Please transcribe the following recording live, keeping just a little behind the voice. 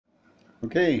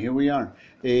Okay, here we are.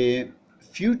 A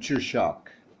Future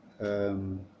Shock, a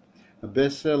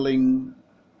best-selling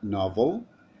novel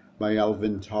by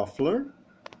Alvin Toffler,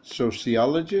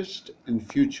 sociologist and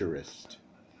futurist,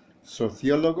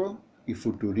 sociólogo y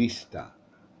futurista.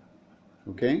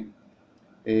 Okay?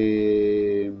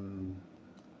 The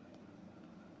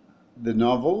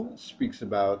novel speaks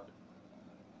about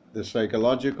the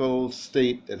psychological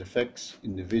state that affects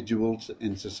individuals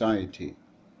and society.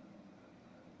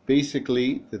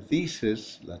 Basically, the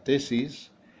thesis, la tesis,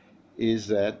 is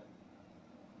that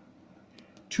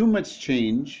too much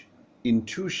change in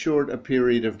too short a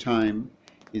period of time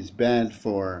is bad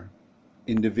for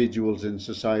individuals and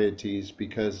societies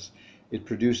because it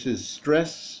produces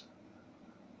stress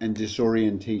and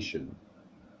disorientation.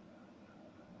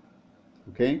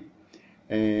 Okay?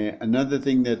 Another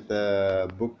thing that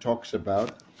the book talks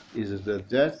about is the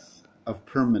death of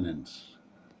permanence.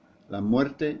 La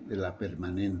muerte de la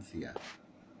permanencia.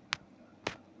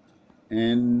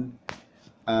 And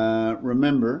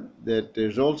remember that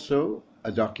there's also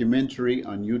a documentary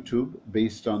on YouTube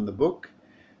based on the book.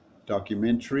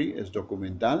 Documentary is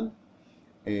documental.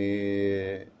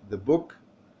 The book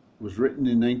was written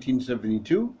in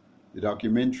 1972. The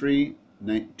documentary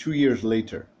 2 years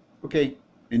later. Okay,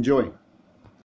 enjoy.